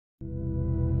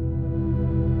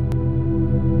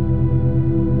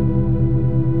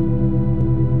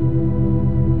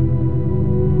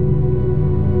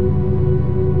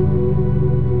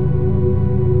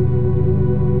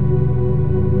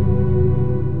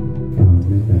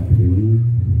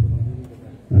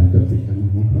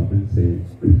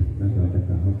แล้วก็แต่ก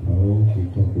ารเขาผู้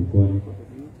คนผู้คน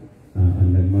อัน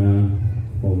นั้นมา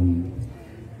ผม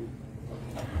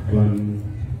วัน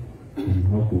เ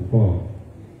ขาผู้ก็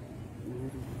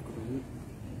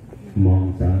มอง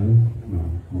ใจ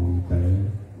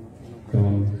จอ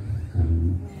ง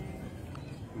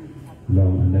ลอ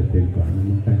งอันใดเป็นก่อนนั้น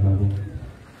มันใกล้เขา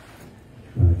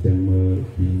เจอมือ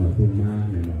ทีมาทุ่มมาก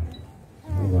เนี่ยหรอ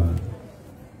เพราะว่า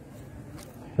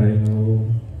ไปเขา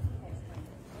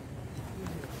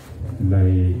ใน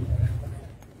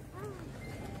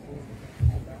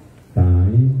ตาย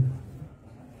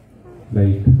ใน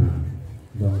ขา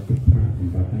ลองทุกขาเป็น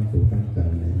บาตั้งตัวตั้งใจ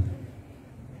เลย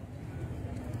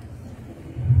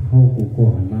เข้ากูก็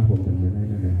อันมากผมเป็นไม่ได้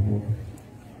นั่นแหละ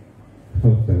เขา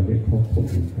เจอเด็กเขาผม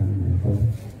เหมือนกันเขา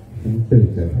ตื่น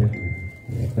เจอเพศ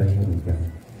ใจเขาเหมือนกัน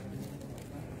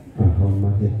เขามา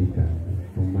เหตุการณ์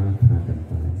เขามาพากันไ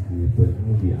ปมีเปิดเขา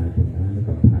ดีอายผลได้แล้ว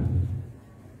กับผ่าน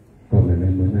ก็ใน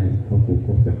เมื่อไหร่เขาปลูกพ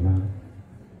บกันมา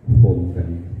โฮมกัน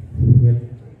เฮ็ด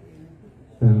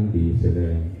สร้างดีแสด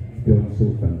งย้อนสู้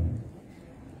กัน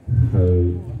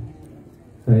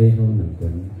ใจเขาหนึ่งค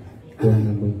นคนใน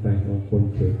เมืองใจเขาคน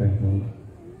เฉยใจเขา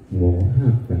โง่หั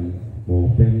กกันโง่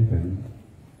แป้งกัน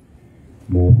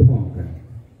โง่พ้องกัน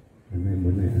ในเ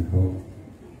มื่อไหร่เขา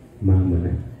มาเมื่อไห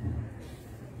ร่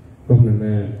ก็นั่นแหล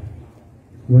ะ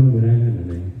วันเมื่อไหร่นั่นแ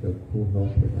หละแต่ผู้เขา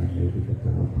เปิดอะไรที่จะกล่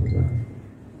าวเขาว่า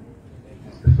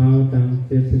ข้าวตั้ง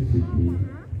74 ปี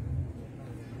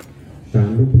การ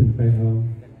ลุกขึ้นไปเขา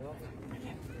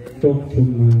ตกชุม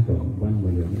มาต่อวันเมื่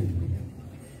อไหร่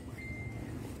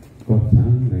ก็ช้า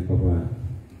งไหนก็ว่า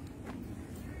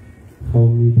เขา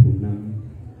มีผู้นำ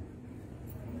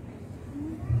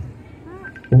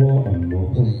เพราะอ่อนหมอ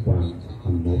พ้นกวางอ่อ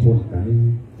นหมอพ้นไก่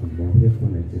อ่อนหมอเพียบคน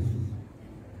ไหนจะ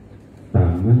ต่า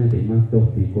งมันจะมาตก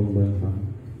ตีกลเบอร์เขา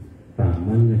ต่าง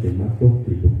มันจะมาตก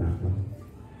ตีลูกตาเขา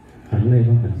อันไรเข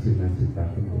าหันสื่องานสื่อตา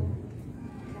ขึ้นมา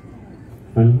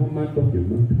อันเขามาตกอยู่เ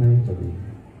มืองไทยก็ดี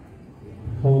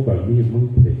เขาแบบนี้เมือง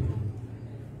เทพ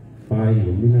ไปอ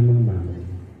ยู่ไม่นั่นเมืองบางเลย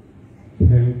แ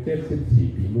ทง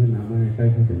74 ปีเมื่อน้ำไม่ใกล้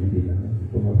เขาจะไม่ดีแล้ว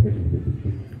พวกเขาเพชรอยู่ที่ชุ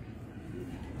ด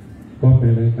ก็เป็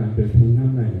นรายการเป็นภูมิน้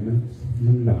ำไหน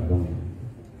มันหลับลง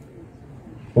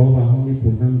เพราะว่าเขามีภู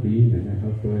มิน้ำดีนะครั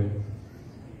บโดย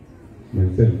เหมือน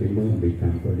เส้นเป็นเมืองอเมริกั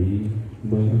นก็ดีเ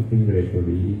มืองอังกฤษก็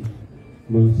ดี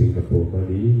เมืองสิงคโปร์ก็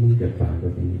ดีเมืองญี่ปุ่นก็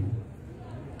ดี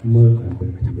เมืองอันเป็น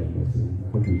ที่อย่างเราซึ่ง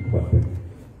ก็มีขวดเป็น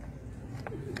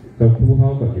แต่ผู้เขา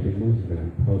ก็จะเป็นเมืองที่กำลัง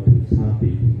เขาถึง5 ปี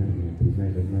ที่นั่นที่ไม่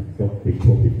เลยมาจบติดโค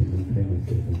วิดที่มันแค่มันเ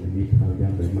กิดมันมีข่าวย่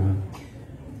ำเลยมาก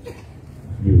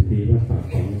อยู่ที่วัดป่า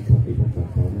ของเขาที่วัดป่า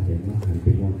เขาเห็นว่าหันไป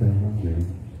มองใจว่าไหน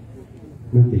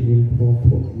มันจะยิ่งโคตร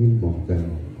ผมยิ่งบอกใจ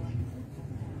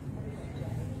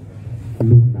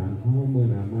ลูกหลานเขาเมื่อ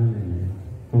นามาเนี่ย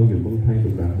เขาอยู่เมืองไทยลู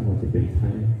กหลานเขาจะเป็นไท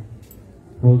ย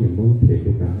เขาอยู่เมืองเทพ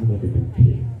ลูกหลานเขาจะเป็นเท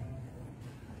พ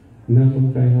นั่งเมือง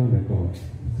ไทยเขาเนี่ยก็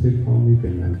ซึ่งเขามีเป็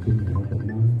นงานขึ้นเขาแบบ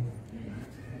นั้น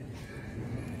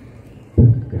พู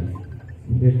ดกัน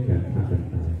เฮ็ดกันฆ่ากัน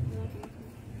ตาย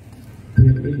เพีย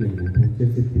งนิดหนึ่งนะ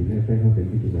70 ปีแรกเขาเป็น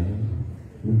วิธีแล้ว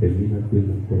มันเป็นวิธีคืน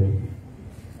มันโกรธ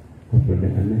เขาเป็นใน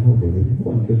อันนี้เขาบอกเลย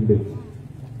วันดึก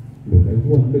หรือไอ้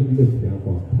วันดึกแล้ว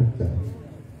ก็พัดใจ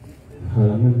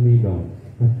มันมีดอก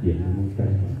พัดเกี่ยงมันใจ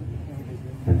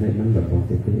อันนี้มันแบบของเ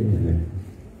จ๊ๆอย่างไร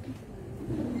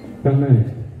ตั้งแต่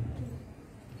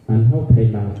อันเขาเพ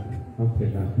ลา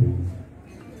ถึง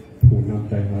ผู้นำ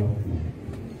ใจเขา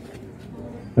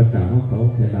ประกาศเขา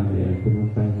เพลาเนี่ยผู้น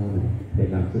ำใจเขาเนี่ยเพ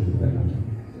ลาสุดแต่ละ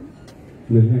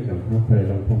เรื่องให้กับเขาเพ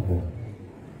ลาพ่อหก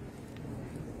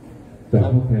แต่เ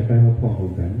ขาเพลาเขาพ่อห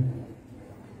กกัน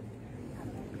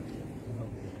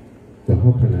แต่เขา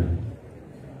ขนาด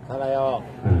อะไรออก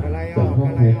แต่เขา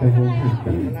เพลาเขาหัก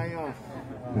กัน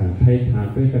เพลา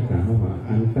ด้วยประกาศเขาว่า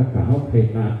อันประกาศเขาเพ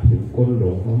ลาถึงก้นหล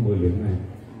งเขามือหรือไง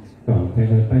ต่อใคร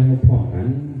ใต้เขาพ่อกัน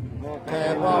แค่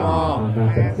พ่อน่า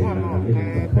จะเสียงดังๆที่เป็น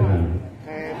ต่อขนาด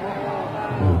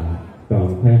ต่อ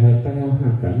ใครใต้เขาหั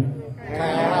กกันแค่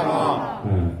พ่อ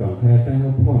ต่อใครใต้เขา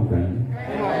พ่อกัน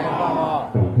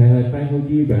ต่อใครใต้เขา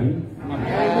ยื้อกัน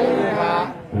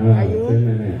เป็นไง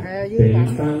เนี่ยเป็น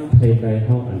ตั้งใครใต้เข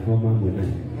าอันเข้ามาเหมือนไหน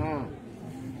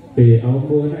เตะเอาเบ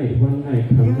อร์ไหนวันไหน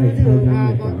ทำไหนเท่านั้นไหน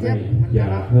ต่อไหนอย่า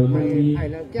เธอไม่มี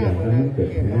อย่าทำให้เกิด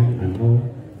แค่อันเขา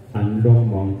อันลอง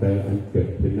มองเจออันเกิด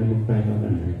เป็นน้ำใจเท่า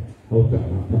นั้นเขาจะ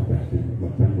มาพักแบบนี้แบ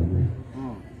บนั้นหมดเลย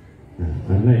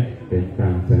อันนี้เป็นกา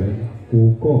รเจอกู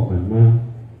ก็หันมา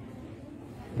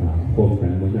โคมกั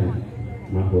นเมื่อไหร่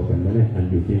มาโคกันเมื่อไหร่อัน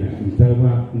อยู่ที่ไหนเจอว่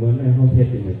าเมื่อไหร่เขาเทศ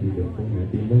เป็นทีเดียวตรงไหน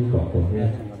ทีเมืองเกาะตัวเทศ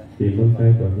ทีเมืองใต้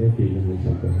ตัวเทศทีเมืองส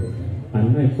องตัวเทศอัน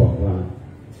นี้บอกว่า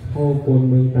เข้าคน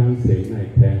เมืองต่างเสียงใน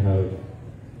แพร่เฮา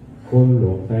คนหล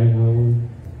งใจเขา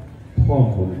พ่อ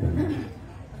คนกัน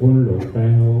คนหลงใจ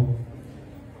เขา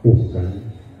อุกกัน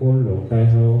คนหลงใจ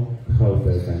เขาเข้าใจ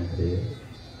กันเสีย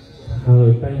เคย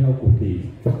ไปเขากุฏิ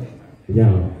ยา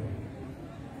ว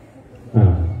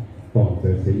ต่อเสี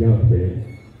ยเสียยาวเสีย